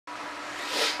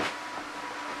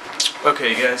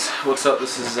Okay guys, what's up?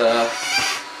 This is a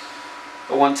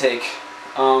one take.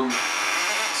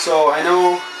 So I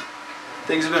know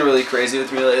things have been really crazy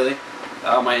with me lately.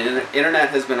 My internet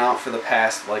has been out for the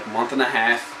past like month and a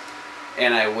half,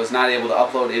 and I was not able to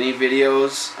upload any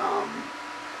videos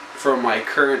from my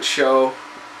current show.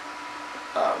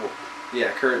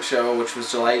 Current show, which was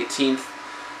July 18th.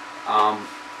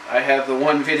 I have the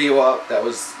one video up that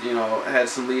was, had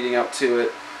some leading up to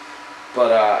it.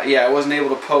 But yeah, I wasn't able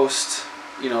to post,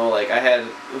 like I had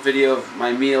a video of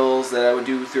my meals that I would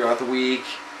do throughout the week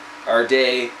or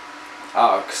day,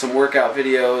 some workout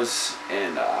videos,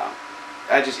 and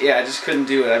I just couldn't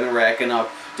do it. I've been racking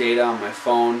up data on my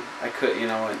phone. I could,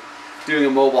 and doing a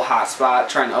mobile hotspot,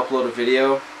 trying to upload a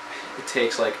video, it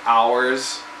takes like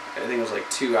hours. I think it was like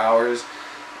 2 hours,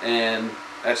 and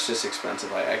that's just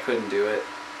expensive. I couldn't do it.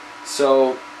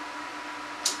 So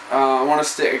I want to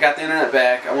stick. I got the internet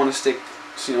back. I want to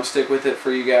stick with it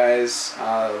for you guys.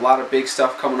 A lot of big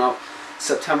stuff coming up.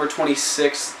 September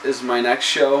 26th is my next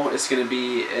show. It's going to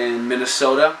be in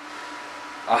Minnesota.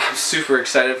 I'm super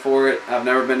excited for it. I've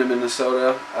never been to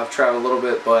Minnesota. I've traveled a little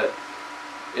bit, but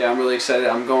yeah, I'm really excited.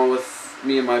 I'm going with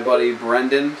me and my buddy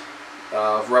Brendan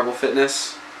of Rebel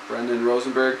Fitness, Brendan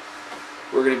Rosenberg.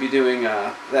 We're going to be doing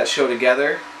that show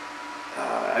together.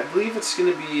 I believe it's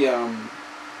going to be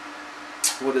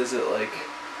what is it like?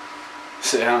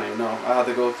 I don't even know. I'll have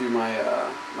to go through my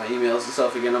my emails and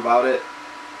stuff again about it.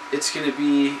 It's going to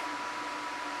be,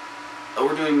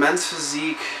 we're doing men's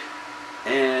physique,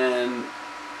 and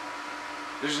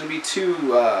there's going to be two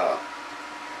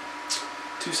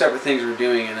separate things we're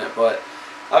doing in it, but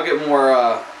I'll get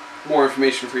more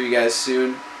information for you guys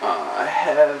soon. I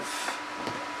have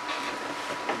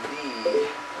the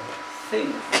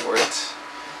thing for it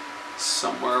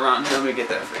somewhere around here. Let me get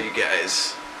that for you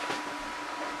guys.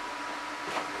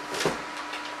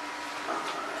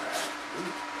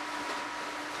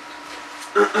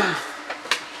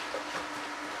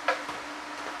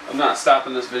 I'm not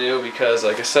stopping this video because,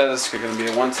 like I said, it's going to be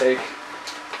a one take.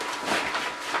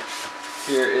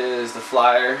 Here is the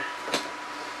flyer,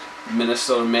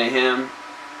 Minnesota Mayhem.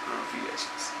 I don't know if you guys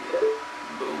can see it.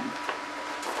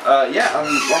 Boom. Yeah,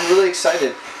 I'm really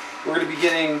excited. We're going to be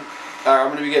getting, I'm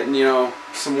going to be getting,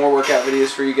 some more workout videos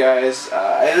for you guys.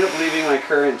 I ended up leaving my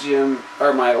current gym,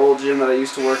 or my old gym that I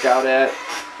used to work out at,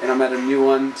 and I'm at a new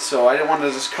one, so I didn't want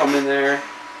to just come in there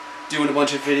doing a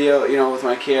bunch of video, with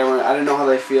my camera. I didn't know how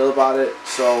they feel about it,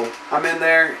 so I'm in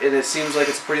there, and it seems like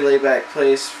it's a pretty laid-back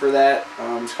place for that.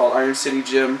 It's called Iron City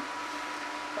Gym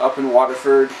up in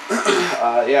Waterford.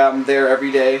 Yeah, I'm there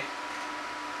every day,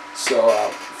 so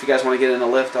if you guys want to get in a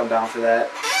lift, I'm down for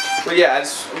that. But yeah,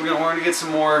 we're going to get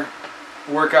some more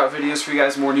workout videos for you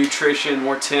guys, more nutrition,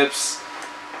 more tips.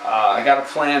 I got a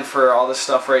plan for all this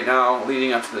stuff right now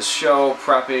leading up to this show,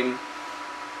 prepping.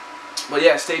 But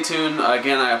yeah, stay tuned.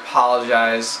 Again, I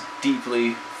apologize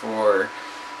deeply for,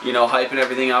 hyping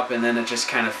everything up, and then it just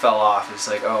kind of fell off. It's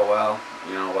like, oh well,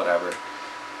 whatever.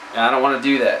 And I don't want to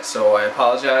do that, so I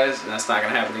apologize, and that's not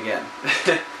going to happen again.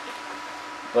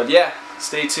 But yeah,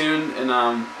 stay tuned,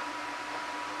 and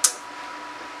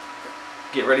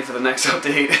get ready for the next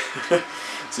update.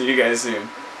 See you guys soon.